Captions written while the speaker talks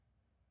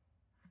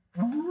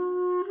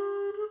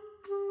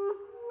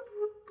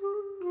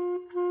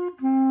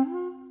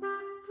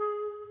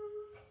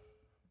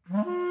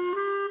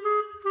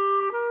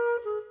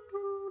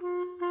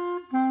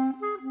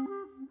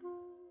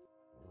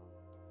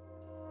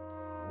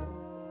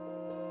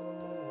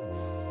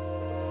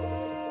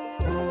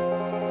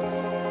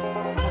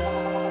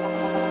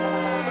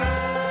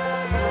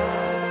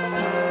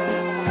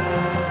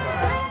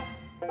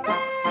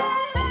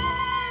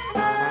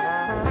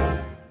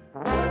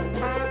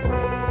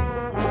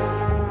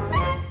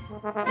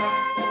Welcome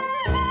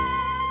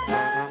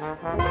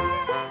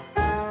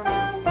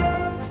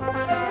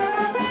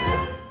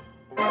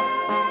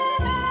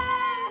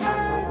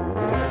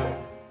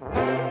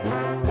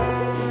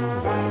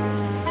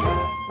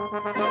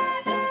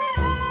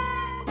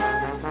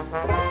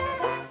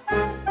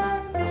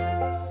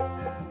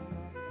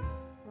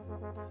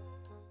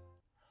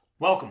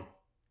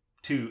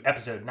to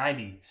episode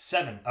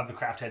 97 of the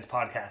Craft Heads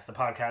podcast, the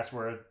podcast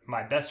where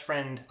my best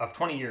friend of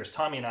 20 years,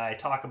 Tommy, and I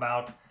talk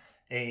about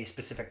a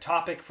specific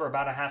topic for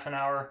about a half an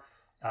hour,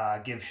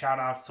 give shout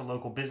outs to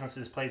local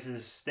businesses,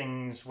 places,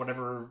 things,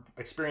 whatever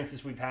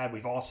experiences we've had.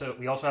 We also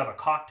have a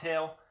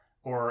cocktail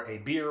or a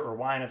beer or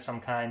wine of some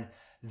kind.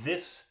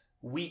 This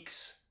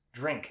week's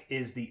drink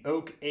is the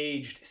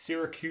oak-aged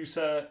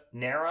Siracusa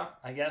Nera,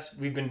 I guess.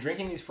 We've been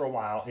drinking these for a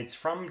while. It's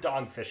from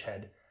Dogfish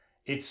Head.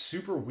 It's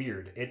super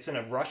weird. It's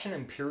a Russian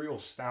Imperial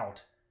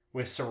Stout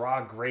with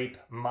Syrah grape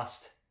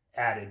must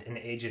added and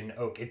aged in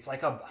oak. It's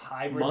like a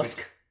hybrid.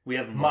 Musk? We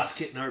have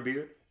musket in our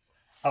beer?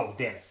 Oh,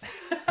 damn it.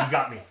 You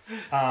got me.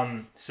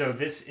 So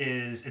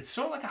it's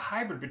sort of like a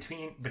hybrid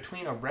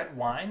between a red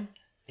wine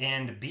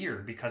and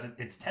beer because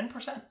it's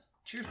 10%.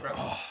 Cheers, bro.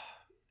 Oh,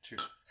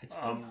 cheers. Which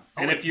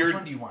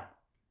one do you want?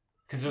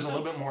 Because there's a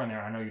little bit more in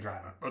there. I know you're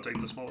driving. I'll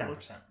take the smaller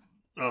 10%.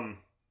 one.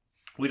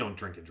 We don't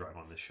drink and drive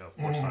on this show, of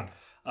course not.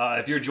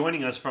 If you're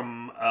joining us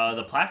from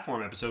the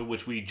platform episode,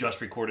 which we just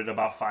recorded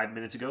about 5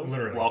 minutes ago,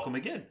 literally, welcome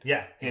again.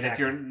 Yeah, exactly. And if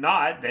you're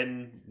not,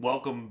 then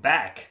welcome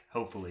back,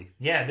 hopefully.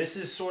 Yeah, this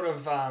is sort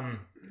of,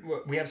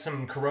 we have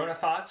some Corona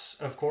thoughts,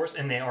 of course,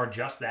 and they are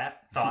just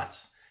that,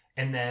 thoughts.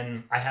 And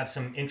then I have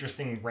some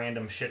interesting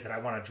random shit that I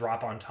want to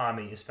drop on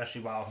Tommy,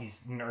 especially while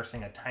he's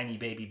nursing a tiny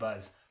baby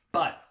Buzz.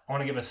 But I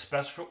want to give a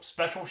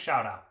special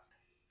shout out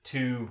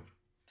to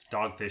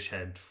Dogfish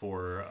Head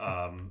for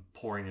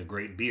pouring a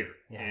great beer.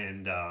 Yeah.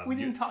 And we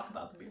didn't talk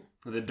about the beer.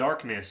 The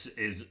darkness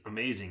is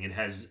amazing. It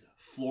has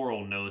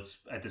floral notes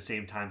at the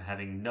same time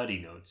having nutty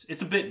notes.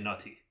 It's a bit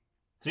nutty.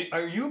 So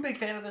are you a big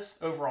fan of this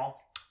overall?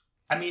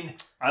 I mean,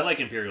 I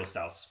like Imperial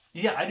Stouts.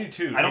 Yeah, I do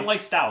too. I don't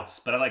like stouts,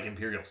 but I like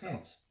Imperial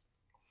Stouts.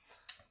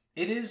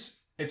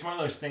 It's one of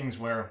those things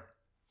where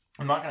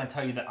I'm not going to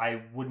tell you that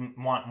I wouldn't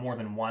want more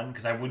than one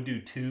because I would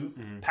do two.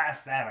 Mm-hmm.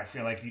 Past that, I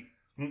feel like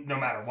no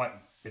matter what,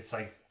 it's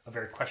like a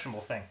very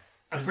questionable thing.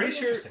 I'm pretty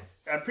sure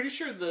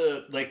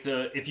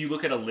if you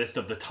look at a list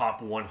of the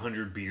top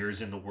 100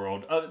 beers in the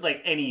world,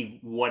 like any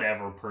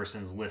whatever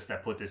person's list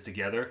that put this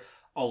together,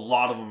 a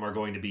lot of them are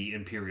going to be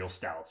Imperial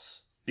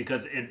Stouts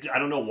because I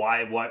don't know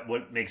why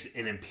what makes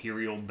an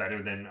Imperial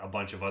better than a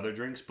bunch of other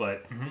drinks,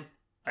 but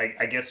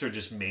I guess they're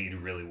just made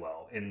really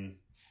well, and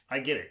I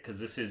get it because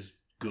this is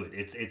good.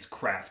 It's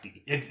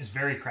crafty. It is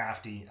very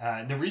crafty.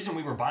 The reason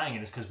we were buying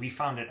it is because we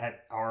found it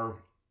at our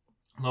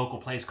local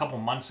place a couple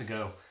months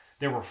ago.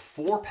 There were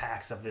 4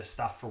 packs of this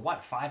stuff for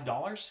what,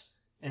 $5?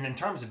 And in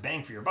terms of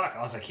bang for your buck,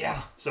 I was like, yeah.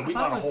 So we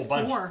bought a whole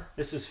bunch.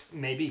 This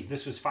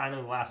was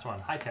finally the last one.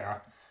 Hi,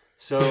 Tara.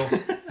 So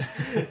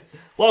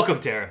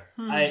welcome, Tara.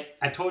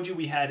 I told you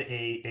we had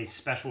a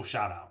special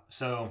shout out.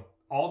 So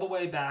all the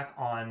way back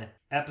on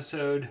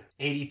episode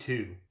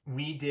 82,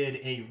 we did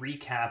a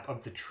recap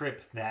of the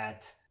trip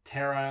that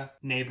Tara,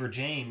 neighbor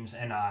James,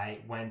 and I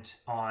went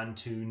on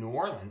to New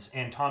Orleans.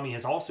 And Tommy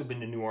has also been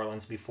to New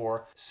Orleans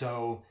before,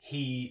 so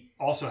he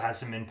also has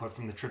some input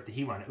from the trip that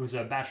he went. It was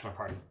a bachelor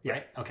party,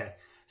 right? Okay.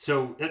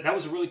 So that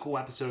was a really cool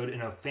episode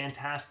and a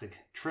fantastic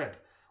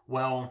trip.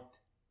 Well,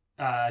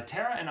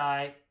 Tara and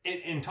I,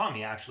 and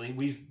Tommy actually,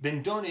 we've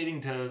been donating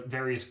to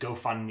various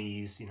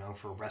GoFundMes,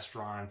 for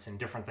restaurants and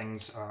different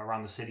things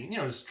around the city,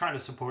 just trying to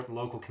support the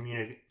local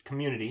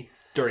community.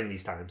 During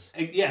these times.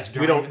 Yes.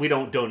 We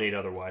don't donate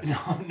otherwise.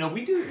 No,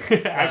 we do.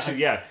 Actually,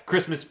 yeah.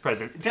 Christmas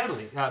present.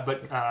 Totally.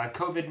 But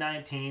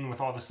COVID-19,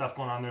 with all the stuff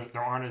going on,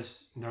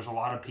 there's a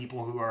lot of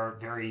people who are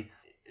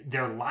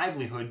their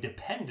livelihood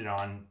depended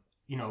on,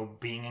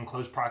 being in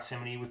close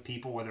proximity with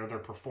people, whether they're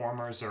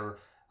performers or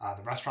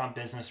the restaurant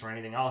business or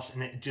anything else.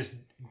 And it just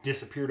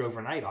disappeared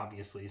overnight,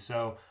 obviously.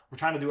 So we're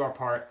trying to do our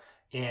part.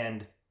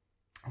 And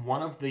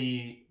one of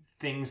the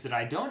things that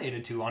I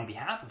donated to on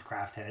behalf of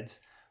Craft Heads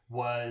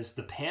was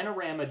the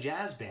Panorama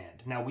Jazz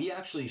Band. Now, we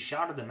actually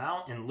shouted them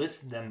out and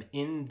listed them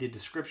in the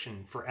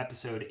description for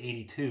episode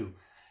 82.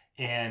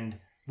 And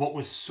what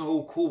was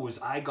so cool was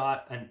I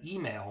got an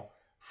email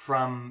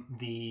from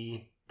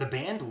the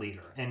band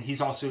leader, and he's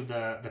also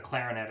the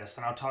clarinetist,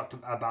 and I'll talk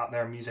about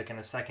their music in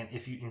a second.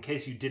 In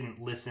case you didn't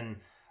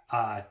listen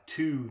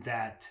to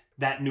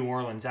that New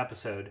Orleans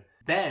episode,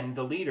 Ben,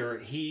 the leader,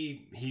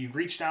 he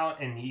reached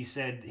out and he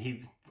said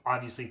he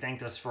obviously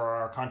thanked us for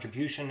our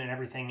contribution and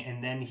everything,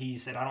 and then he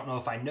said, I don't know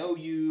if I know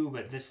you,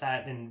 but this,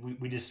 that, and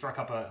we just struck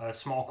up a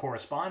small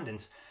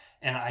correspondence,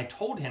 and I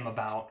told him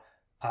about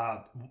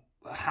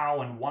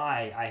how and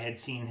why I had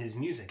seen his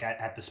music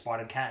at the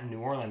Spotted Cat in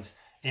New Orleans,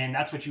 and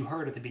that's what you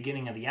heard at the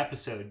beginning of the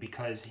episode,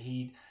 because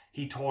he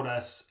told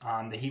us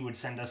that he would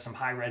send us some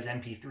high-res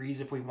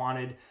MP3s if we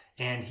wanted,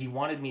 and he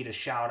wanted me to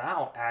shout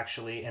out,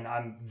 actually, and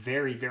I'm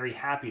very, very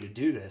happy to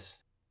do this.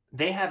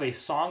 They have a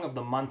Song of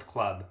the Month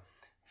club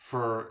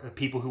for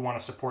people who want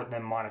to support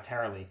them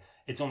monetarily.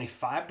 It's only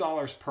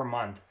 $5 per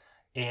month,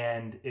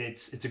 and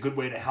it's a good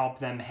way to help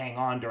them hang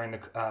on during the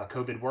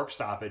COVID work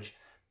stoppage.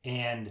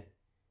 And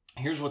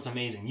here's what's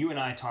amazing. You and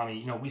I,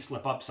 Tommy, we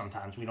slip up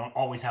sometimes. We don't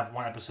always have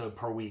one episode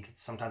per week.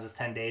 Sometimes it's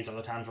 10 days.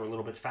 Other times we're a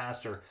little bit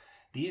faster.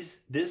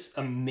 This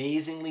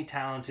amazingly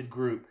talented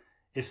group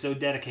is so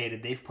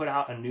dedicated. They've put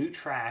out a new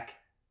track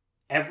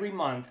every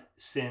month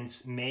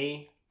since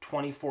May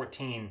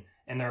 2014,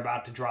 and they're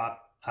about to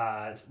drop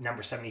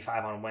number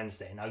 75 on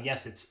Wednesday. Now,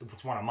 yes, it's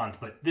one a month,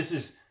 but this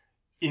is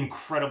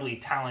incredibly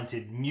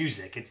talented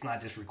music. It's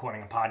not just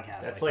recording a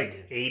podcast. That's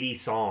like 80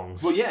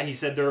 songs. Well, yeah, he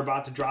said they're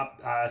about to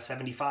drop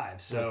 75.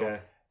 So, okay.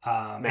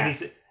 And he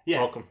said,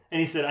 welcome. And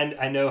he said,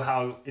 I know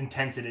how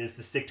intense it is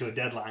to stick to a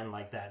deadline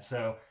like that.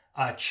 So,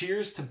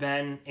 cheers to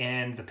Ben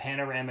and the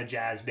Panorama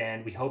Jazz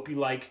Band. We hope you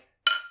like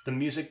the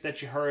music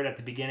that you heard at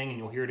the beginning, and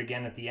you'll hear it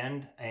again at the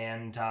end.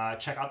 And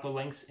check out the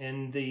links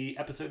in the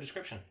episode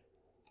description.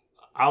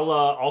 I'll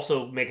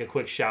also make a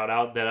quick shout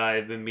out that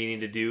I've been meaning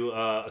to do.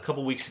 A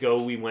couple weeks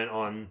ago, we went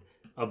on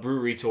a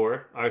brewery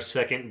tour, our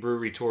second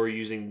brewery tour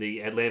using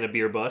the Atlanta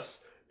Beer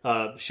Bus.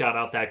 Shout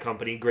out that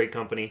company, great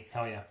company.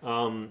 Hell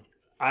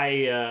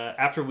yeah.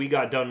 After we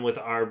got done with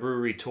our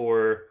brewery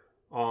tour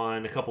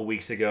on a couple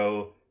weeks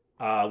ago,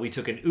 we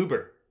took an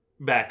Uber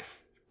back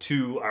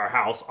to our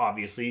house,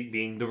 obviously,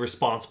 being the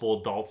responsible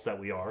adults that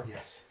we are.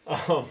 Yes.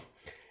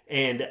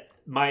 And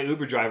my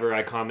Uber driver,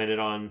 I commented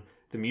on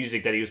the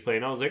music that he was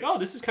playing. I was like, "Oh,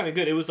 this is kind of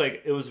good." It was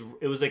like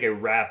a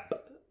rap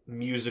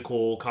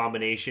musical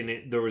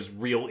combination. There was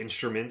real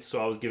instruments, so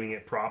I was giving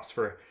it props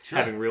for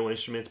having real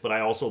instruments. But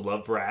I also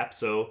love rap,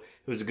 so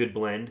it was a good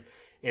blend.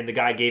 And the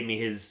guy gave me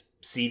his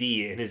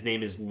CD, and his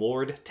name is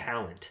Lord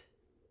Talent.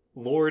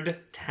 Lord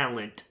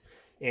Talent,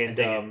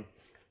 and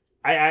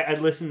I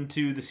listened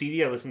to the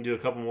CD. I listened to a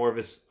couple more of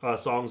his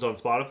songs on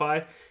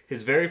Spotify.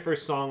 His very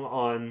first song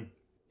on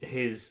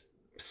his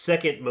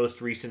second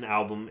most recent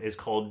album is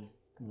called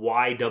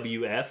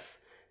YWF.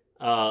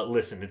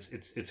 Listen,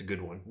 it's a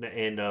good one.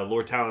 And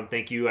Lord Talent,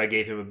 thank you. I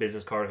gave him a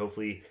business card.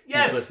 Hopefully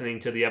he's listening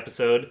to the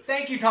episode.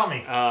 Thank you,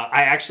 Tommy.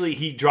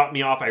 He dropped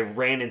me off. I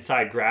ran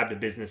inside, grabbed a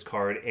business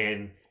card,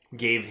 and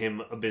gave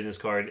him a business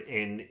card.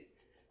 And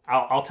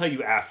I'll tell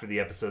you after the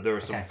episode. There were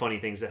some funny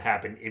things that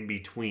happened in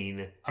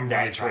between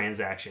that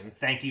transaction.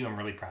 Thank you. I'm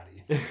really proud of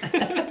you.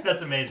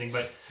 That's amazing.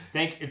 But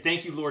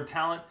thank you, Lord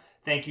Talent.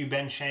 Thank you,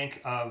 Ben Shank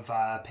of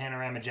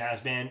Panorama Jazz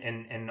Band,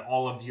 and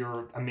all of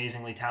your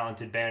amazingly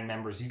talented band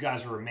members. You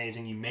guys are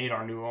amazing. You made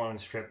our New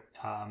Orleans trip,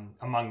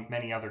 among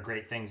many other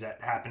great things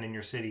that happened in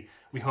your city.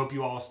 We hope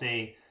you all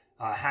stay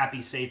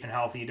happy, safe, and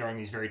healthy during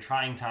these very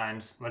trying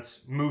times.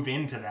 Let's move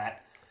into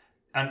that.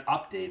 An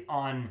update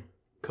on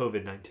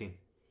COVID-19.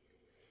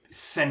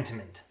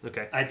 Sentiment.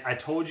 Okay. I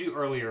told you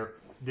earlier,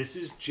 this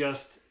is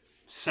just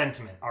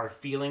sentiment, our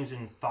feelings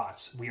and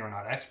thoughts. We are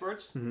not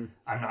experts. Mm-hmm.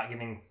 I'm not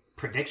giving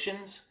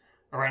predictions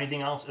or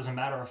anything else. As a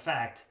matter of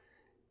fact,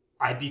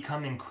 I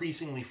become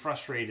increasingly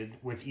frustrated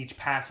with each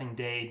passing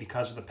day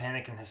because of the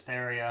panic and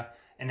hysteria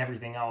and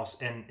everything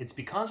else. And it's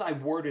because I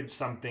worded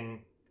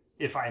something,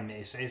 if I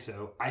may say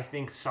so, I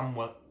think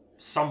somewhat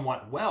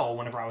well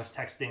whenever I was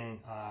texting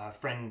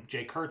friend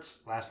Jake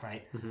Hertz last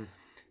night. Mm-hmm.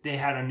 They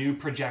had a new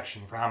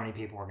projection for how many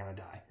people are going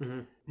to die.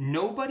 Mm-hmm.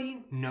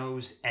 Nobody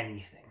knows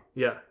anything.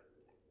 Yeah.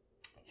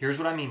 Here's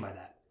what I mean by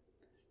that.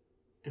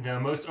 The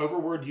most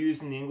overword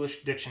used in the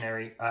English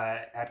dictionary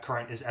at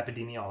current is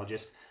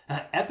epidemiologist.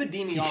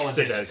 Epidemiologists, you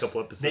said that a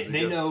couple episodes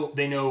ago.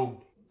 They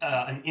know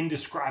an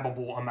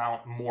indescribable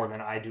amount more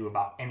than I do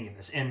about any of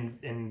this,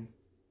 and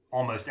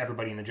almost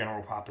everybody in the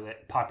general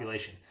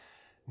population.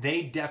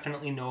 They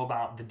definitely know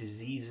about the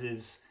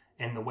diseases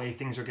and the way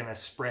things are going to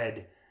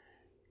spread,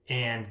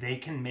 and they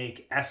can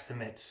make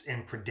estimates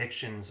and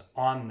predictions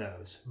on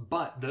those.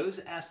 But those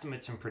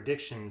estimates and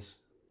predictions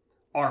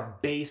are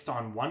based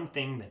on one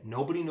thing that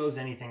nobody knows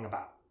anything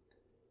about: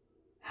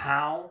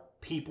 how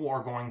people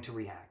are going to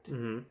react.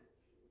 Mm-hmm.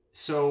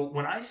 So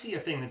when I see a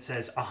thing that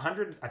says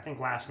 100, I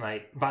think last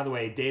night, by the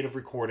way, date of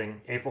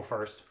recording, April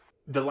 1st,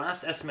 the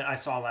last estimate I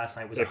saw last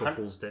night was April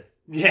Fool's Day.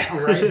 Yeah,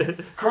 right?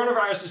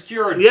 Coronavirus is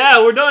cured.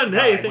 Yeah, we're done.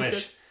 Hey,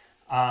 thanks.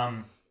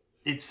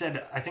 It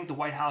said, I think the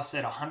White House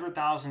said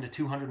 100,000 to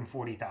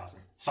 240,000.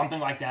 Something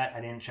like that. I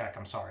didn't check.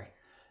 I'm sorry.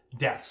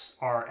 Deaths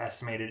are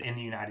estimated in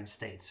the United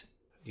States.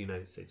 The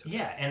United States. Okay.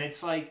 Yeah, and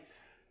it's like,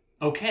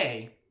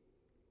 okay,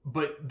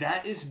 but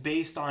that is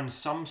based on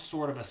some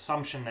sort of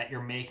assumption that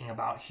you're making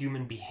about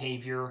human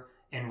behavior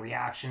and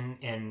reaction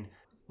and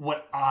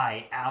what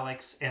I,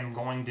 Alex, am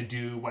going to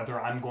do, whether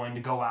I'm going to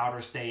go out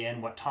or stay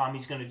in, what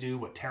Tommy's going to do,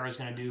 what Tara's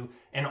going to do,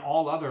 and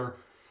all other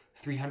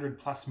 300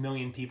 plus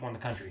million people in the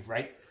country,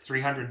 right?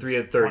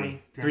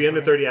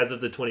 330 as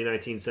of the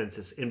 2019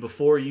 census. And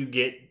before you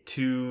get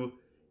too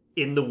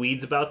in the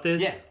weeds about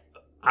this,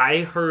 I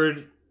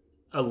heard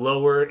a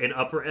lower and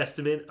upper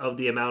estimate of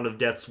the amount of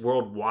deaths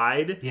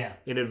worldwide. Yeah.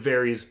 And it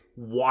varies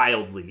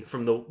wildly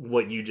from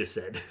what you just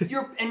said.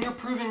 You're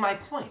proving my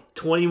point.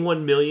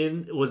 21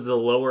 million was the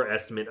lower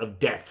estimate of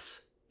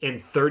deaths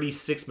and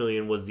 36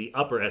 million was the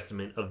upper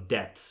estimate of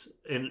deaths,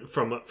 and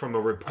from a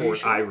report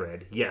sure? I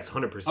read. Yes,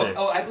 100%.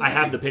 I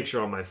have you. the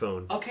picture on my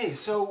phone. Okay,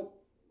 so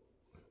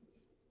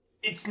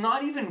it's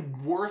not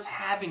even worth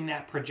having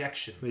that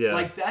projection. Yeah.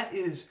 Like, that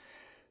is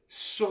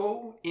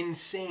so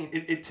insane.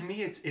 It to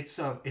me, it's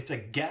a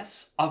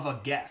guess of a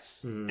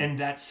guess. And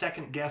that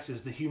second guess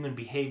is the human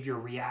behavior,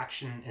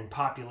 reaction, and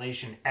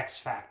population X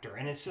factor.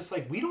 And it's just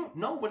like, we don't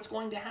know what's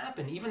going to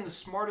happen. Even the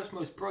smartest,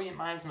 most brilliant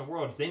minds in the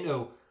world, they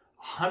know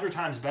 100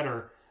 times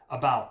better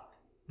about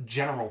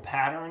general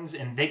patterns,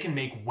 and they can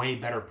make way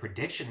better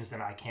predictions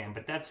than I can.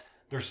 But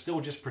they're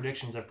still just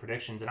predictions of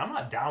predictions. And I'm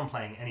not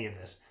downplaying any of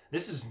this.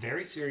 This is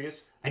very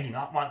serious. I do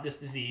not want this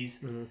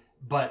disease,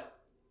 but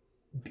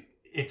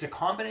it's a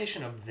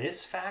combination of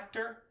this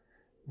factor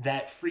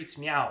that freaks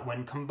me out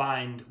when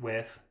combined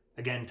with,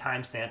 again,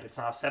 timestamp. It's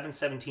now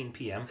 7:17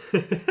 p.m.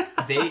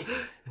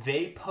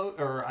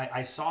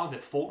 I saw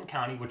that Fulton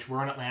County, which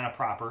we're in Atlanta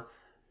proper,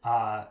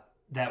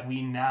 that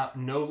we now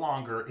no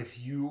longer, if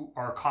you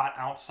are caught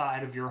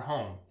outside of your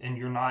home and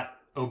you're not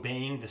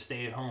obeying the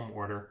stay-at-home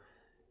order,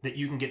 that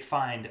you can get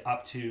fined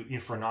up to,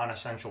 for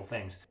non-essential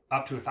things,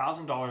 up to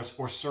 $1,000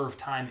 or serve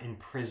time in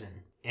prison.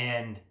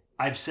 And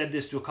I've said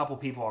this to a couple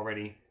people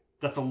already.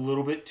 That's a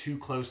little bit too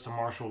close to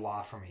martial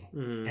law for me.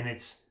 And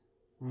it's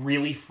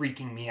really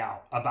freaking me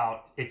out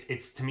about,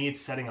 it's to me,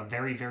 it's setting a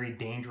very, very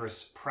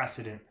dangerous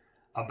precedent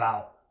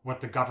about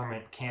what the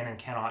government can and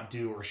cannot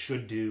do or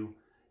should do.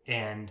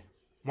 And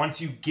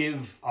once you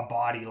give a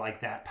body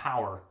like that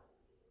power,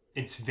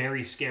 it's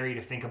very scary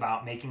to think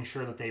about making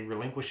sure that they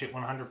relinquish it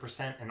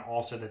 100% and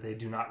also that they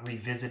do not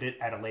revisit it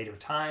at a later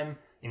time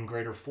in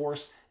greater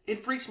force. It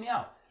freaks me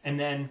out. And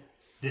then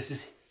this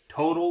is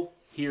total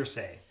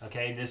hearsay.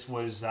 Okay, this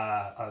was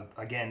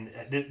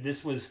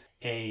this was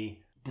a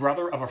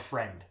brother of a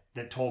friend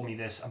that told me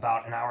this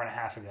about an hour and a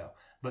half ago.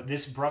 But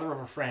this brother of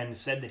a friend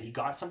said that he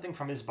got something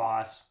from his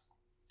boss,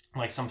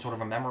 like some sort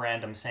of a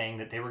memorandum saying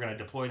that they were going to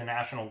deploy the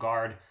National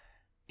Guard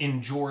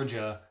in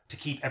Georgia to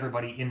keep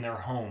everybody in their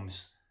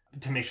homes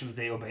to make sure that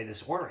they obey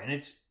this order. And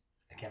it's,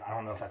 again, I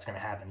don't know if that's going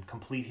to happen.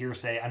 Complete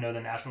hearsay. I know the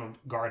National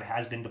Guard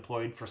has been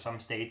deployed for some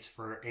states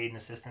for aid and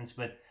assistance,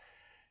 but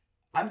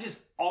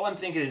all I'm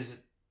thinking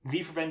is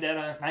V for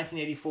Vendetta,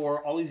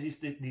 1984, all these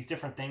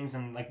different things.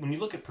 And like, when you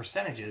look at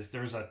percentages,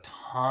 there's a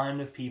ton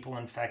of people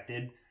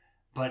infected,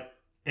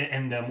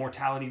 and the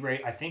mortality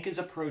rate, I think, is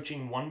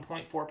approaching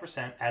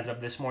 1.4% as of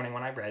this morning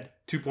when I read.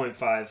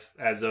 2.5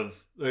 as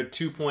of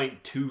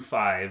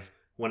 2.25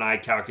 when I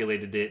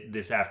calculated it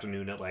this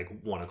afternoon at like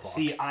 1 o'clock.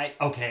 See, at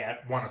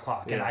 1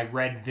 o'clock. Yeah. And I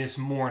read this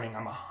morning,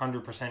 I'm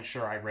 100%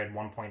 sure I read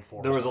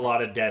 1.4. There was a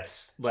lot of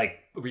deaths like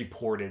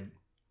reported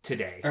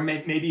today. Or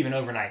maybe even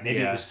overnight. Maybe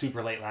it was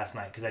super late last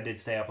night because I did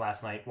stay up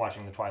last night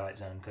watching The Twilight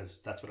Zone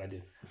because that's what I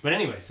do. But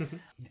anyways,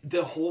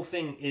 the whole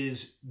thing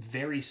is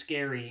very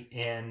scary,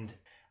 and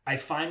I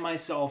find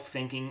myself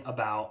thinking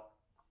about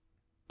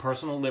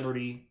personal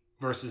liberty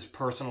versus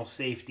personal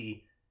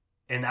safety,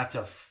 and that's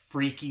a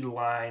freaky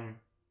line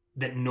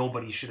that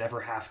nobody should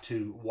ever have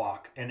to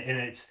walk. And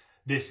it's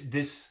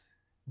this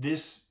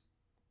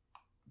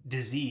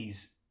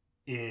disease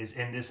is,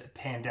 and this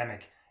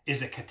pandemic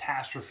is a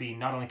catastrophe,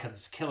 not only because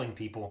it's killing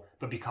people,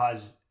 but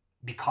because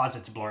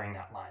it's blurring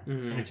that line.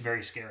 And it's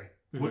very scary.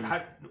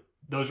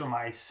 Those are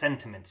my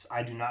sentiments.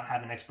 I do not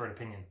have an expert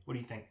opinion. What do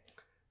you think?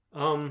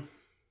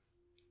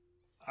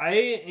 I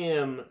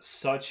am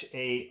such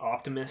a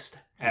optimist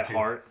at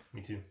heart.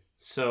 Me too.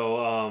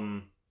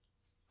 So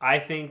I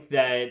think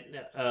that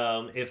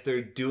if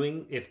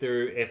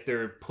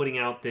they're putting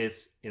out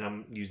this, and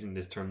I'm using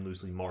this term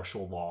loosely,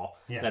 martial law,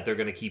 that they're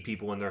going to keep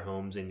people in their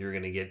homes and you're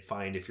going to get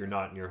fined if you're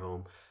not in your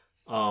home,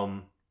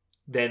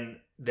 then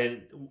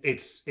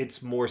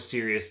it's more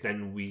serious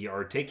than we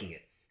are taking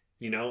it,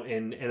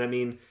 and I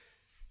mean,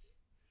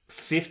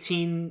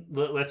 15.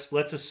 Let's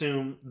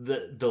assume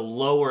the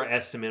lower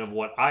estimate of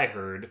what I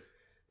heard,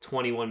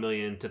 21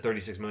 million to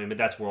 36 million, but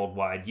that's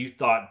worldwide. You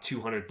thought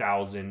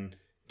 200,000.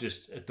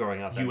 Just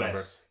throwing out that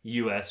number.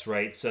 U.S.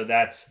 right? So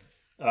that's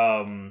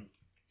what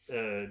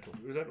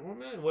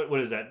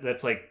is that?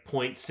 That's like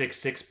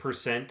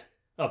 0.66%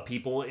 of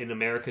people in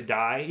America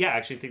die. Yeah, I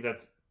actually think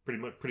that's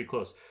pretty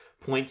close.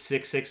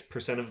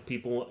 0.66% of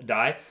people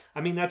die.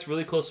 I mean, that's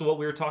really close to what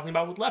we were talking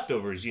about with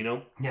leftovers. Yeah,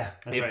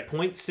 that's right. If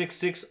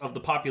 0.66 of the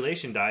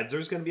population dies,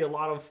 there's going to be a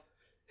lot of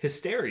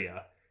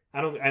hysteria.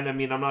 I'm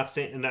not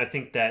saying, and I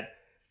think that,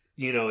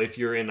 if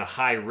you're in a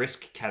high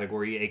risk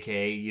category,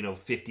 aka,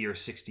 50 or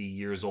 60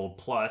 years old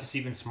plus. It's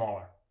even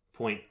smaller.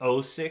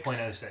 0.06?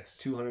 0.06.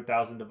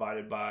 200,000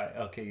 divided by,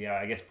 okay, yeah,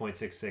 I guess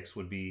 0.66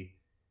 would be,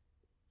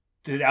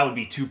 that would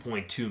be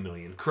 2.2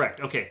 million.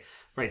 Correct. Okay.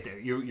 Right there.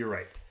 You're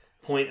right.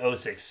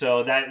 0.06.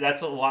 So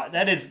that's a lot.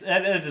 That is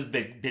a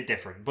bit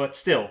different. But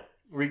still,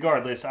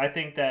 regardless, I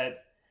think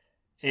that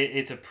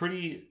it's a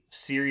pretty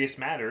serious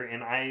matter,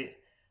 and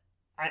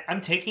I'm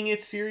taking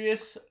it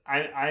serious.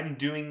 I'm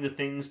doing the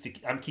things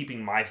I'm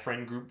keeping my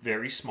friend group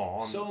very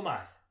small. So am I.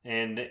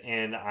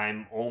 And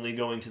I'm only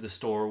going to the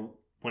store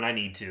when I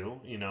need to.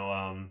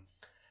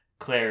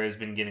 Claire has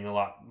been getting a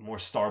lot more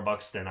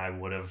Starbucks than I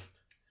would have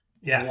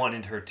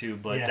wanted her to.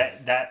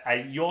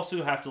 But you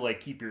also have to like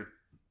keep your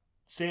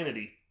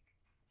sanity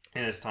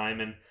in this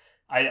time. And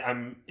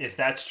I'm if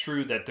that's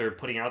true that they're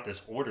putting out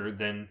this order,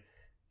 then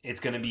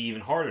it's going to be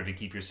even harder to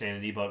keep your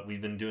sanity. But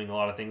we've been doing a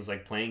lot of things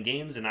like playing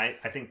games, and I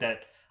think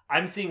that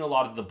I'm seeing a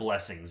lot of the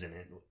blessings in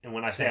it. And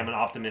when I say I'm an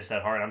optimist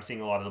at heart, I'm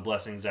seeing a lot of the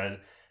blessings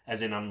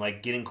as in I'm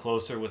like getting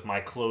closer with my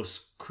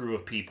close crew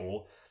of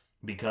people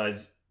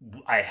because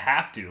I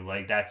have to.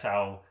 Like, that's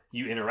how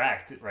you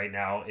interact right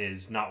now,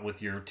 is not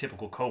with your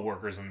typical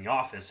coworkers in the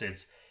office.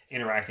 It's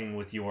interacting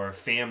with your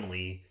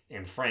family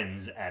and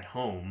friends at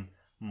home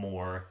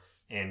more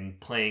and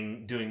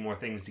doing more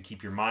things to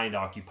keep your mind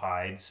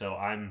occupied. So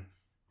I'm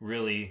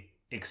really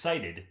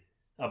excited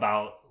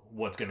about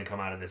what's going to come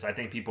out of this. I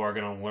think people are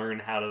going to learn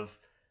how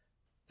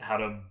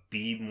to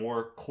be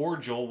more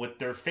cordial with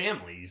their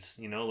families,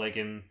 like,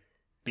 and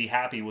be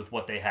happy with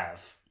what they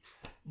have.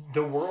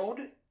 The world,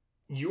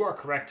 you are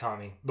correct,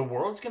 Tommy. The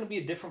world's going to be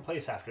a different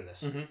place after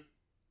this. Mm-hmm.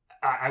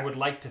 I would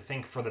like to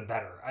think for the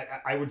better.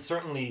 I would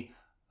certainly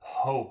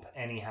hope,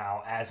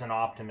 anyhow, as an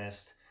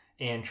optimist,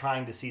 in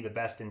trying to see the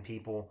best in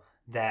people,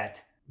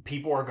 that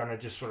people are going to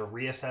just sort of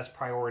reassess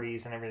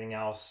priorities and everything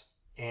else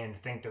and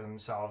think to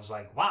themselves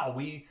like, wow,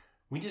 we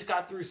just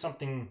got through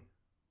something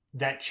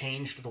that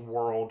changed the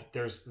world.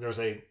 There's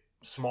a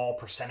small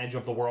percentage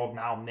of the world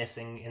now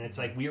missing, and it's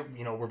like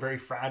we're very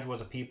fragile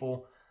as a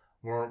people.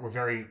 We're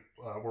very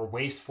we're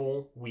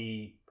wasteful.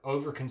 We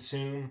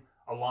overconsume.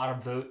 A lot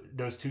of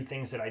those two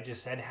things that I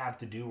just said have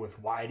to do with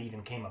why it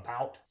even came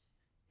about.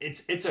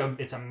 It's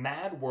a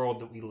mad world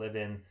that we live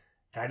in,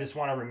 and I just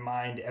want to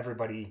remind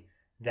everybody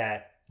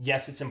that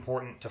yes, it's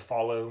important to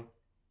follow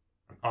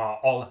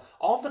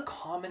all the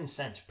common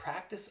sense.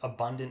 Practice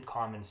abundant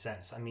common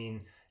sense. I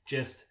mean,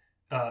 just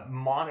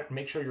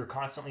make sure you're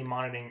constantly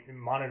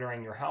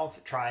monitoring your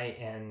health. Try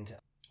and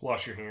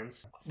wash your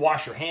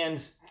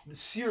hands.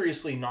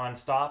 Seriously,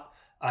 nonstop.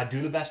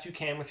 Do the best you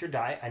can with your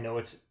diet. I know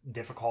it's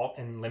difficult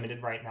and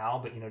limited right now,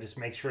 but just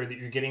make sure that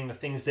you're getting the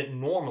things that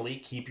normally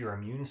keep your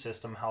immune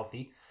system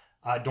healthy.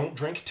 Don't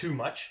drink too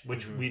much,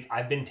 which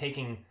I've been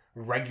taking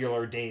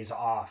regular days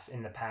off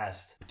in the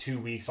past 2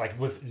 weeks, like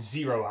with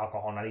zero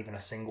alcohol, not even a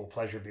single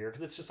pleasure beer,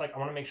 because it's just like I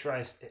want to make sure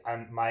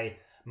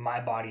my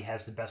body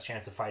has the best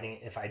chance of fighting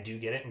it if I do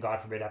get it, and God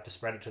forbid I have to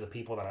spread it to the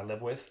people that I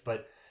live with.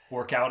 But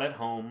work out at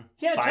home.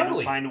 Yeah,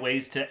 totally. Find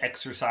ways to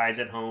exercise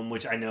at home,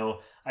 which I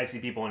know I see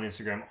people on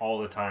Instagram all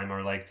the time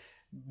are like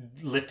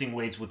lifting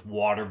weights with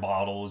water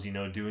bottles,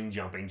 doing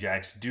jumping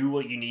jacks. Do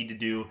what you need to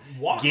do.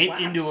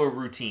 Get into a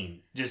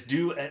routine. Just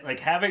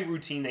have a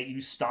routine that you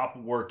stop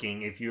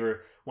working if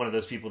you're one of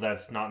those people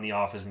that's not in the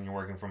office and you're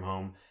working from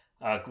home.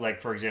 Like,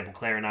 for example,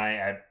 Claire and I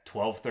at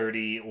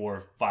 12:30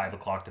 or 5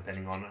 o'clock,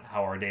 depending on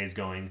how our day is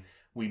going,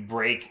 we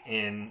break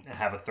and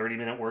have a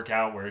 30-minute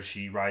workout where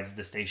she rides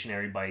the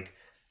stationary bike.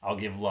 I'll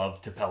give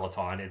love to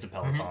Peloton. It's a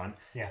Peloton.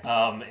 Mm-hmm.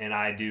 Yeah. And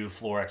I do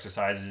floor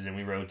exercises and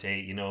we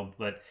rotate,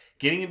 but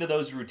getting into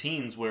those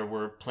routines where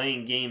we're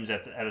playing games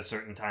at a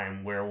certain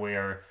time, where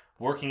we're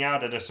working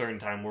out at a certain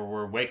time, where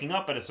we're waking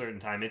up at a certain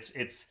time.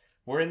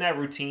 We're in that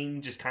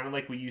routine just kind of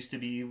like we used to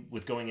be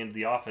with going into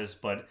the office,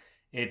 but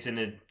it's in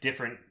a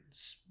different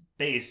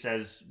space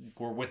as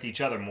we're with each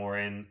other more.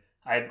 And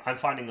I'm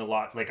finding a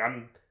lot, like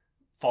I'm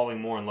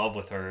falling more in love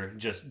with her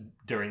just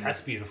during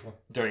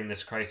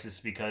this crisis,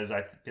 because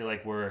I feel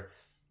like we're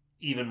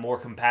even more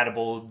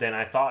compatible than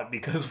I thought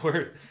because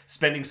we're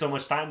spending so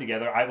much time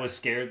together. I was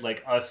scared,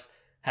 like us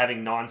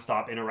having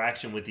nonstop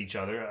interaction with each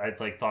other.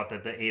 I thought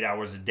that the 8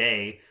 hours a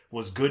day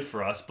was good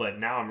for us, but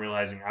now I'm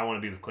realizing I want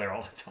to be with Claire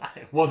all the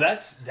time. Well,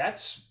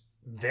 that's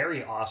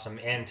very awesome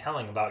and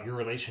telling about your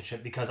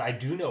relationship, because I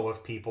do know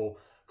of people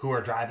who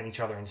are driving each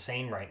other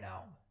insane right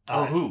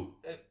now. Who?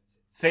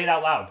 Say it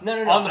out loud.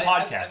 No. On the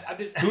podcast. I'm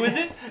just, who is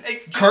it?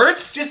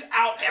 Kurtz? Just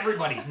out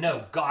everybody.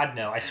 No, God,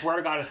 no. I swear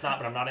to God it's not,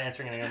 but I'm not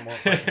answering any more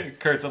questions.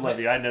 Kurtz, I love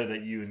you. I know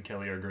that you and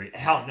Kelly are great.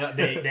 Hell, no,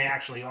 they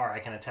actually are. I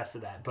can attest to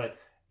that. But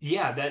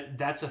yeah,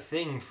 that's a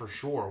thing for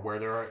sure, where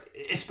there are,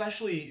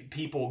 especially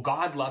people,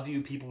 God love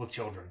you, people with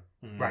children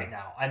right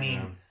now. I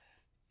mean...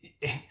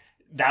 Yeah.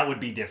 That would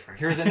be different.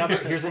 Here's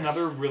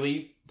another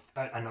really,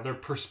 another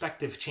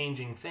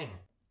perspective-changing thing.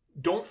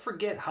 Don't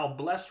forget how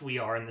blessed we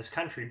are in this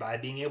country by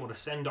being able to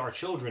send our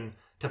children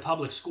to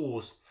public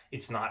schools.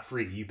 It's not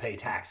free. You pay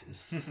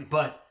taxes.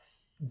 But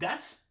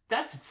that's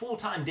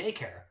full-time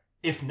daycare,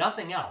 if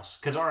nothing else,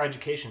 because our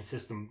education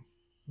system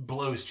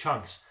blows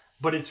chunks.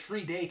 But it's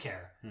free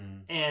daycare.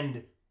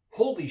 And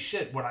holy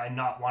shit, would I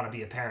not want to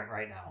be a parent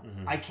right now.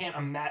 I can't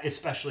imagine,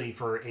 especially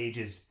for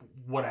ages,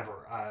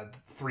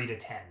 3 to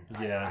 10.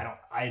 Yeah.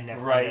 I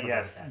never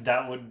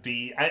that would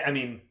be, I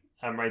mean,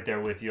 I'm right there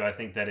with you. I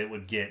think that it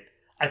would get...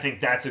 I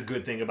think that's a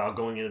good thing about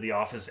going into the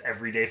office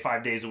every day,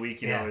 5 days a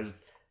week, you know, is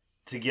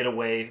to get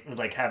away,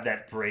 like have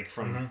that break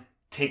from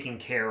taking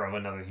care of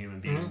another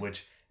human being,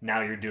 which now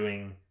you're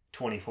doing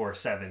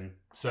 24/7.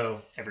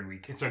 So every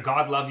week. So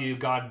God love you,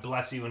 God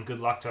bless you, and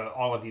good luck to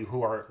all of you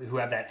who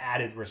have that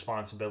added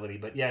responsibility.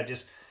 But yeah,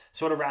 just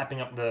sort of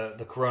wrapping up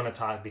the Corona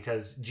talk,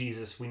 because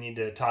Jesus, we need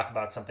to talk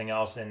about something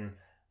else. And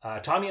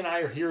Tommy and I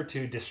are here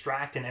to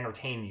distract and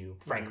entertain you,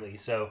 frankly.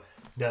 So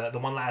the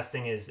one last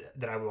thing is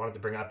that I wanted to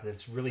bring up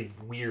that's really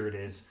weird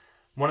is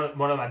one of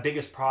my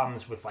biggest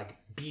problems with like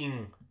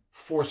being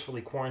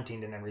forcefully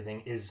quarantined and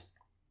everything is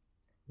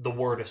the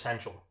word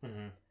essential,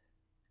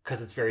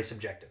 because it's very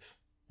subjective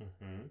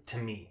to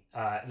me.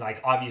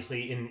 Like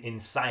obviously in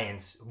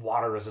science,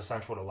 water is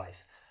essential to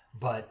life.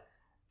 But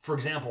for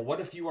example,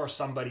 what if you are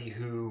somebody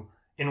who,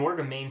 in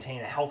order to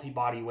maintain a healthy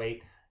body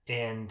weight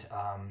and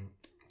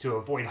to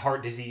avoid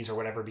heart disease or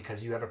whatever,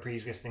 because you have a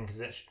pre-existing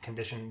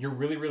condition, you're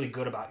really, really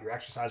good about your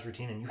exercise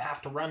routine and you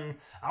have to run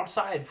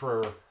outside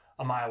for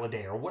a mile a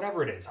day or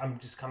whatever it is. I'm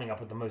just coming up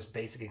with the most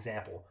basic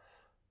example.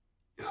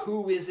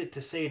 Who is it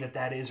to say that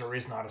that is or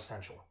is not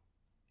essential?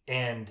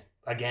 And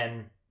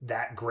again,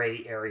 that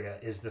gray area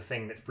is the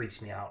thing that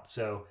freaks me out.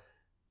 So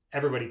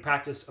everybody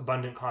practice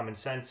abundant common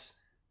sense.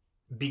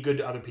 Be good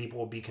to other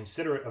people. Be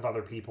considerate of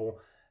other people.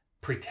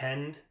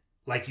 Pretend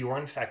like you are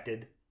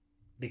infected,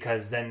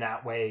 because then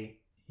that way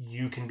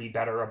you can be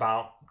better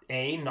about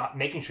A, not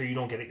making sure you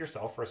don't get it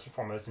yourself first and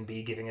foremost, and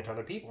B, giving it to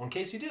other people in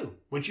case you do,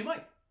 which you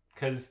might,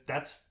 because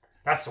that's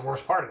the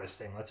worst part of this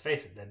thing. Let's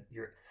face it, that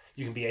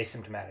you can be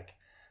asymptomatic.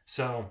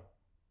 So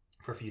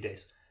for a few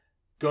days,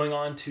 going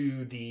on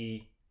to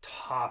the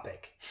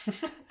topic,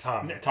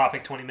 Tom.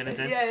 Topic 20 minutes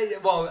in. Yeah.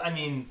 Well, I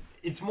mean,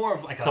 it's more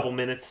of like a couple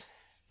minutes.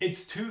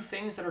 It's two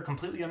things that are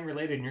completely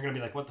unrelated, and you're going to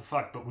be like, what the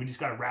fuck? But we just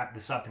got to wrap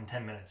this up in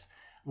 10 minutes.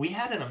 We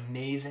had an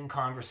amazing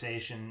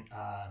conversation,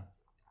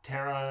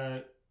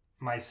 Tara,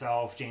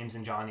 myself, James,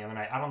 and John the other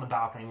night out on the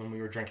balcony when we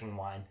were drinking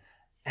wine.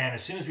 And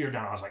as soon as we were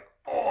done, I was like,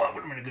 oh, that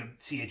would have been a good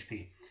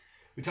CHP.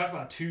 We talked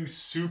about two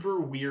super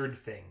weird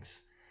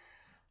things.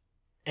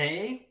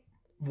 A,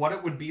 what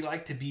it would be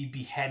like to be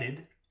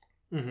beheaded.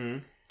 Mm-hmm.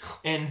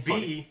 And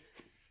B,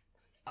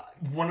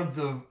 one of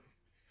the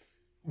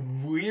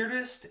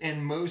weirdest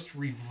and most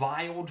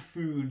reviled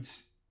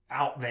foods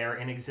out there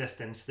in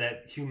existence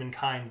that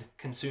humankind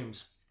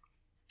consumes,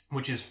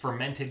 which is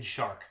fermented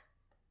shark.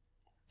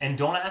 And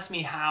don't ask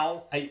me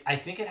how. I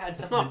think it had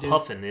something to do... It's not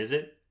puffin, is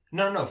it?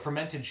 No,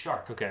 fermented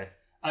shark. Okay.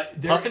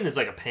 Puffin is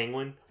like a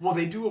penguin. Well,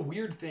 they do a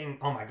weird thing.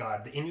 Oh my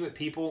god, the Inuit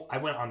people, I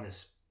went on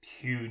this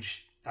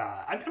huge...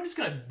 I'm just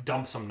going to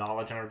dump some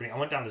knowledge on everybody. I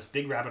went down this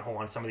big rabbit hole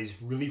on some of these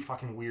really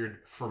fucking weird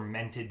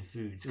fermented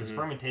foods, because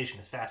fermentation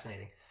is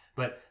fascinating.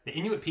 But the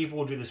Inuit people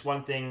will do this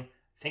one thing.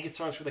 I think it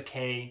starts with a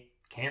K.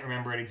 Can't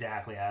remember it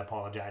exactly. I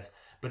apologize.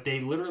 But they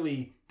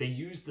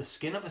use the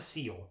skin of a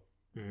seal,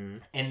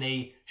 and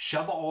they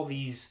shove all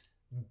these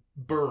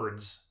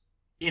birds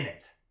in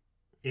it.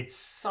 It's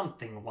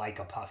something like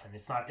a puffin.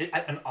 It's not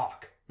an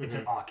auk. It's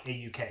an auk,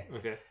 A-U-K.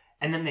 Okay.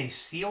 And then they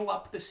seal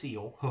up the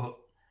seal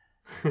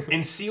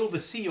and seal the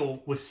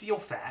seal with seal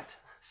fat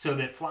so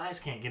that flies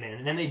can't get in.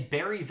 And then they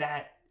bury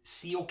that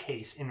seal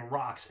case in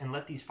rocks and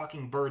let these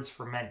fucking birds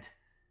ferment,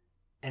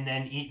 and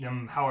then eat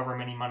them however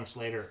many months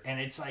later.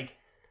 And it's like,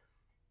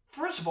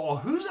 first of all,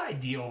 whose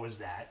idea was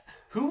that?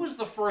 Who was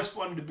the first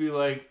one to be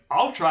like,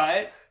 I'll try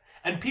it?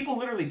 And people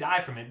literally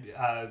die from it,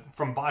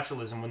 from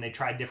botulism when they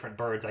try different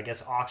birds. I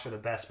guess auks are the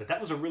best, but that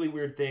was a really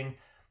weird thing.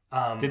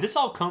 Did this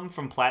all come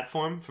from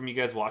Platform? From you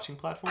guys watching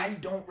Platform? I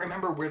don't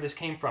remember where this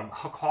came from.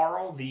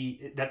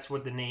 Hakarl, that's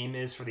what the name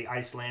is for the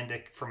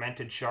Icelandic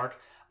fermented shark.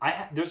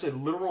 There's a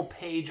literal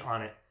page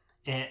on it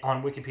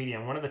on Wikipedia,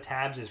 and one of the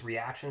tabs is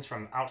reactions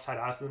from outside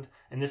Iceland,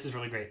 and this is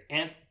really great.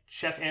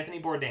 Chef Anthony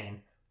Bourdain,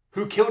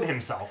 who killed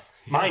himself,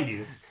 mind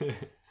you,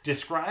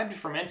 described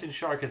fermented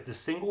shark as the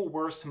single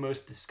worst,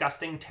 most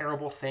disgusting,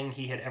 terrible thing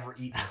he had ever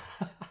eaten.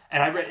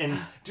 And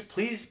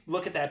please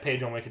look at that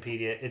page on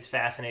Wikipedia. It's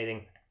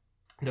fascinating.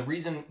 The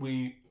reason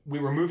we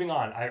were moving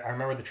on, I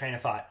remember the train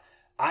of thought.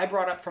 I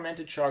brought up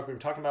fermented shark. We were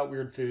talking about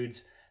weird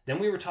foods. Then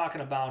we were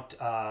talking about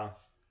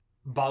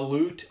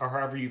balut, or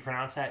however you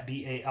pronounce that,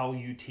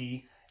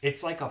 B-A-L-U-T.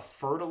 It's like a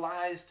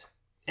fertilized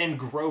and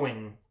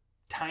growing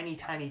tiny,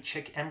 tiny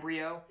chick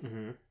embryo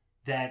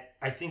that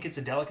I think it's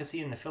a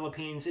delicacy in the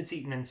Philippines. It's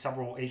eaten in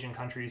several Asian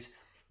countries.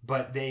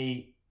 But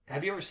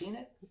have you ever seen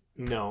it?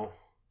 No.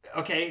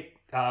 Okay,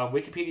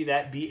 Wikipedia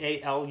that,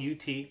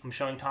 B-A-L-U-T. I'm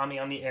showing Tommy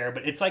on the air,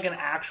 but it's like an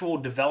actual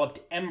developed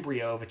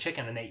embryo of a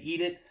chicken, and they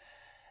eat it.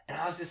 And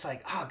I was just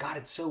like, oh, God,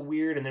 it's so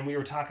weird. And then we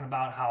were talking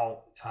about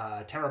how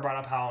Tara brought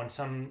up how in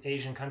some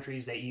Asian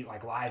countries they eat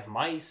like live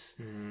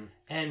mice.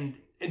 And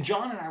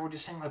John and I were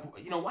just saying, like,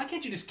 why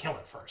can't you just kill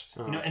it first,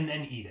 and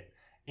then eat it?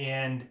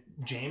 And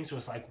James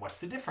was like, what's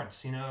the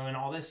difference, and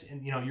all this?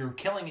 And, you're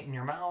killing it in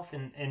your mouth.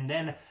 And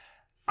then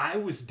I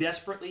was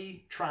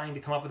desperately trying to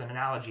come up with an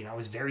analogy, and I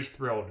was very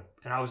thrilled.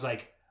 And I was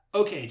like,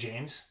 okay,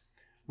 James,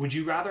 would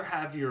you rather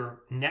have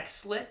your neck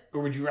slit,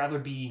 or would you rather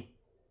be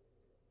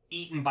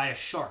eaten by a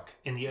shark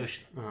in the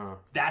ocean?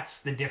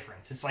 That's the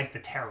difference. It's like the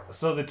terror.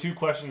 So the two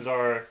questions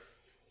are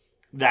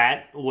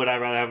that, would I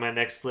rather have my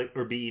neck slit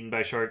or be eaten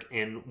by a shark,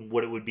 and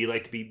what it would be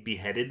like to be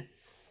beheaded?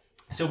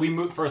 So we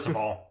move, first of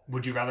all,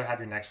 would you rather have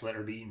your neck slit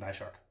or be eaten by a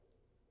shark?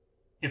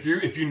 If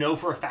you know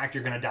for a fact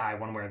you're going to die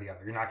one way or the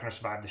other, you're not going to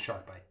survive the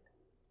shark bite.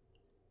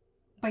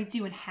 bites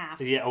you in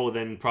half. Yeah,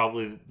 then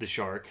probably the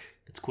shark.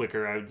 It's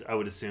quicker, I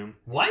would assume.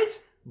 What?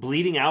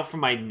 Bleeding out from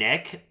my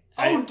neck?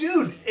 Oh,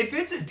 dude, if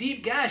it's a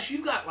deep gash,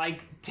 you've got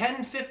like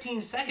 10,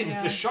 15 seconds.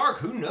 Yeah. The shark,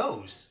 who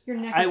knows? Your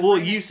neck.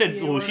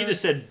 She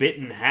just said bit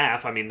in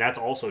half. I mean, that's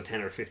also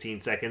 10 or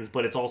 15 seconds,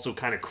 but it's also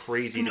kind of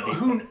crazy.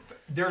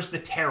 There's the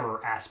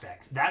terror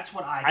aspect. That's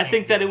what I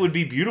think that it would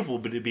be beautiful,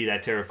 but to be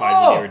that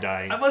terrified when you were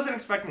dying. I wasn't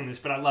expecting this,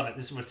 but I love it.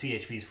 This is what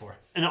CHP is for.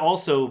 And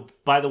also,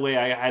 by the way,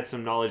 I had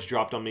some knowledge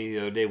dropped on me the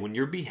other day. When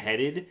you're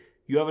beheaded,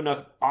 you have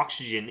enough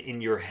oxygen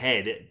in your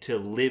head to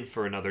live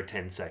for another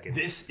 10 seconds.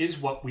 This is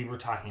what we were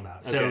talking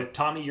about. So, Okay.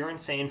 Tommy, you're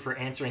insane for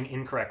answering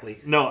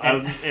incorrectly. No,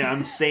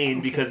 I'm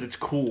sane because it's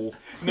cool.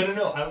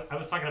 No. I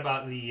was talking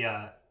about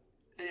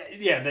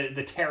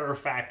the terror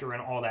factor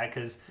and all that,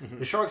 because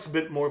the shark's a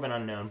bit more of an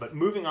unknown. But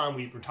moving on,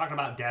 we were talking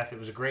about death. It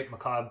was a great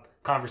macabre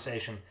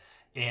conversation.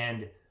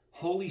 And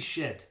holy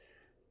shit,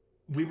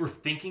 we were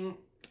thinking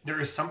there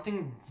is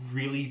something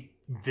really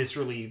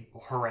viscerally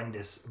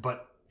horrendous,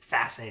 but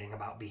fascinating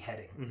about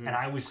beheading. And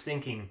I was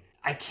thinking,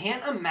 I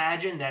can't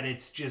imagine that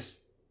it's just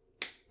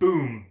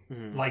boom,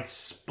 like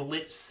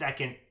split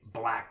second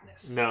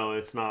blackness. No,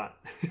 it's not.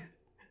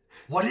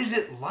 What is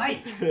it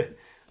like?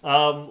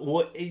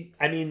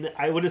 I mean,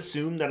 I would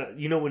assume that,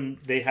 when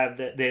they have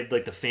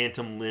like the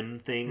phantom limb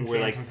thing where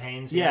Phantom like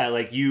pains. yeah,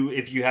 like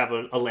if you have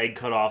a leg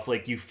cut off,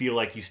 like you feel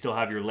like you still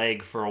have your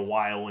leg for a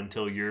while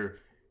until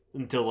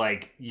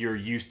like you're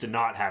used to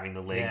not having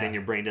the leg, then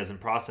your brain doesn't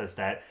process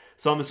that.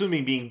 So I'm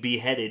assuming being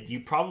beheaded,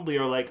 you probably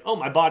are like, oh,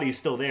 my body's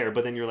still there,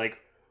 but then you're like,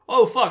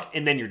 oh fuck,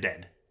 and then you're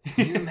dead.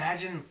 Can you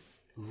imagine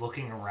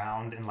looking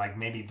around and like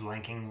maybe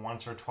blinking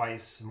once or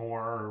twice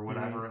more or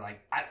whatever?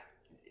 Like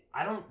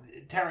I don't,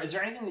 Tara, is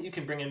there anything that you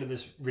can bring into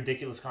this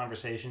ridiculous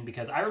conversation?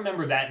 Because I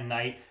remember that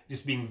night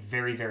just being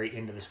very, very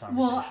into this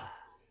conversation. Well,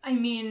 I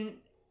mean,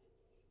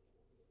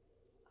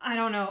 I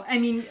don't know. I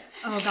mean,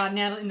 oh god,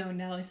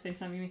 Natalie's face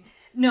on me.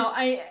 No,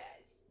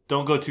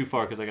 Don't go too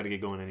far because I got to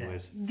get going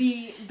anyways.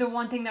 The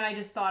one thing that I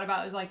just thought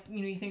about is like,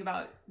 you think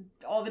about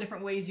all the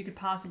different ways you could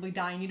possibly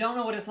die, and you don't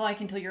know what it's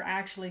like until you're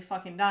actually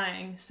fucking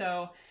dying.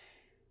 So,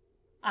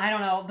 I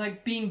don't know,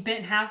 like being bit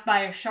in half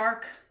by a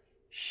shark,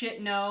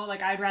 shit no.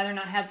 Like, I'd rather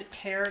not have the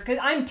terror, because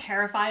I'm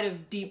terrified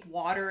of deep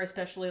water,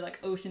 especially like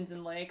oceans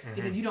and lakes,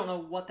 because you don't know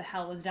what the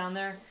hell is down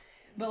there.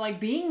 But like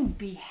being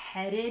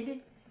beheaded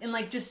and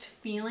like just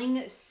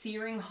feeling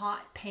searing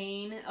hot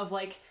pain of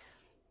like,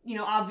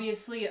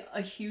 obviously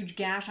a huge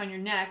gash on your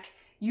neck.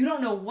 You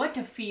don't know what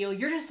to feel.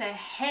 You're just a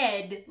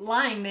head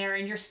lying there,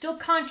 and you're still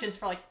conscious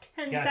for like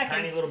 10 seconds. A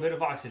tiny little bit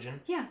of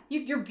oxygen. Yeah,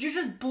 you're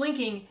just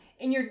blinking,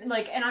 and you're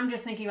like, and I'm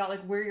just thinking about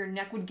like where your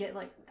neck would get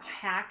like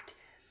hacked,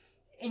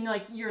 and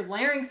like your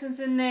larynx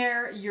is in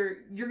there.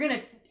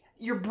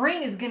 Your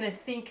brain is gonna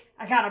think,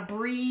 I gotta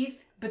breathe,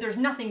 but there's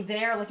nothing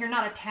there. Like, you're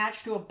not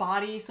attached to a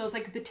body, so it's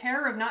like the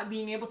terror of not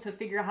being able to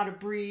figure out how to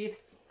breathe,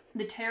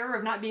 the terror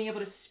of not being able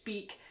to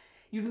speak.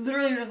 You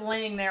literally are just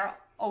laying there,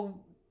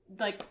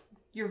 like,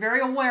 you're very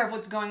aware of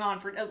what's going on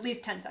for at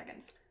least 10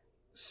 seconds.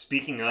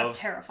 Speaking of... That's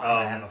terrifying.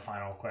 I have a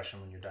final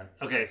question when you're done.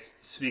 Okay,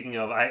 speaking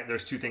of...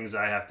 there's two things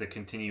I have to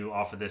continue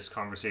off of this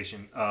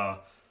conversation.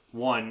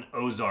 One,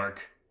 Ozark.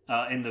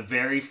 In the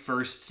very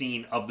first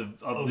scene of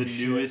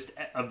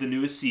the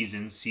newest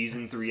season,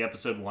 season 3,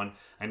 episode 1.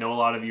 I know a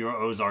lot of you are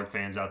Ozark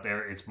fans out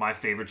there. It's my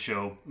favorite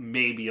show,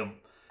 maybe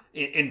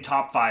in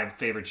top 5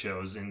 favorite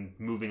shows, and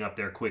moving up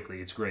there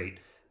quickly. It's great.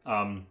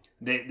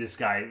 This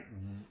guy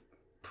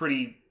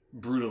pretty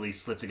brutally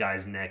slits a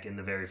guy's neck in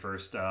the very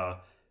first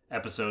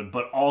episode.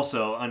 But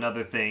also,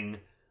 another thing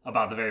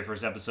about the very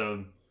first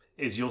episode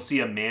is you'll see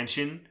a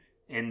mansion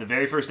in the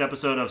very first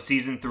episode of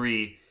season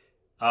 3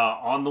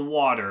 on the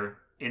water,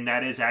 and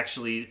that is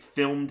actually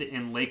filmed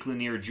in Lake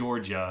Lanier,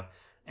 Georgia.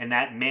 And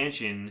that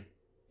mansion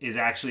is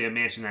actually a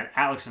mansion that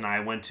Alex and I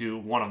went to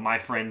one of my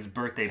friend's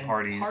birthday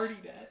parties.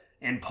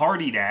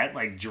 Partied at,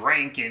 like,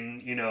 drank,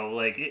 and,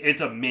 like,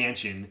 it's a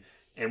mansion.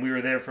 And we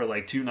were there for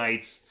like 2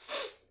 nights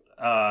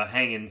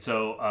hanging.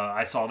 So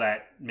I saw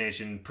that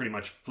mansion pretty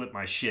much flip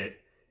my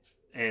shit.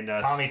 And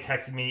Tommy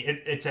texted me.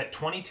 It's at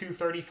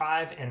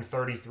 22:35 and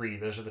 33.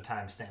 Those are the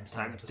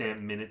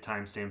timestamps. Minute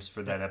timestamps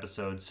for that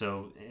episode.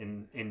 So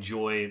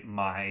enjoy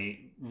my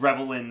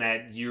revel in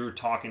that you're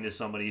talking to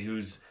somebody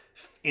who's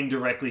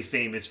indirectly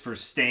famous for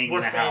staying in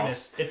the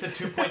house. It's a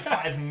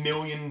 $2.5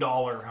 million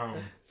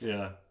home.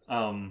 Yeah.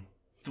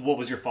 What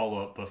was your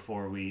follow-up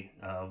before we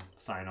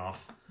sign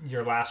off?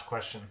 Your last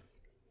question.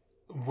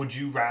 Would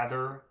you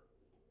rather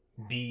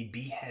be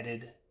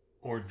beheaded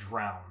or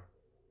drown?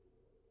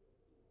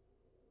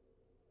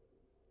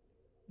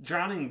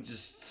 Drowning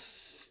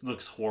just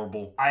looks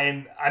horrible.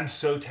 I'm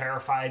so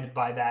terrified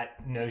by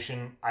that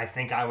notion. I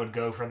think I would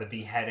go for the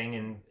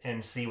beheading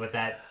and see what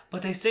that...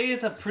 But they say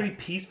it's a pretty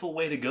peaceful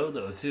way to go,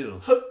 though,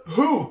 too.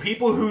 Who?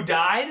 People who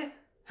died?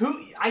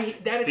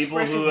 That people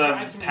who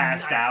have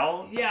passed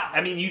out. Yeah,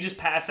 I mean, you just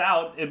pass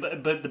out,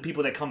 but the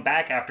people that come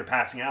back after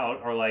passing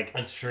out are like,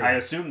 that's true. I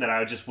assume that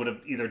I just would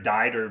have either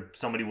died or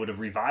somebody would have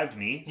revived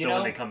me. So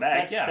when they come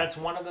back, that's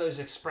one of those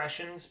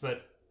expressions.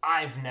 But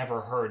I've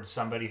never heard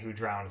somebody who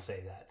drowned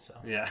say that. So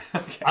Yeah.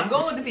 Okay. I'm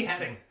going with the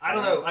beheading. I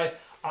don't know.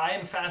 I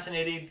am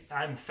fascinated.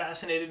 I'm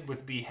fascinated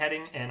with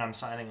beheading, and I'm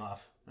signing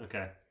off.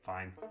 Okay.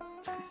 Fine.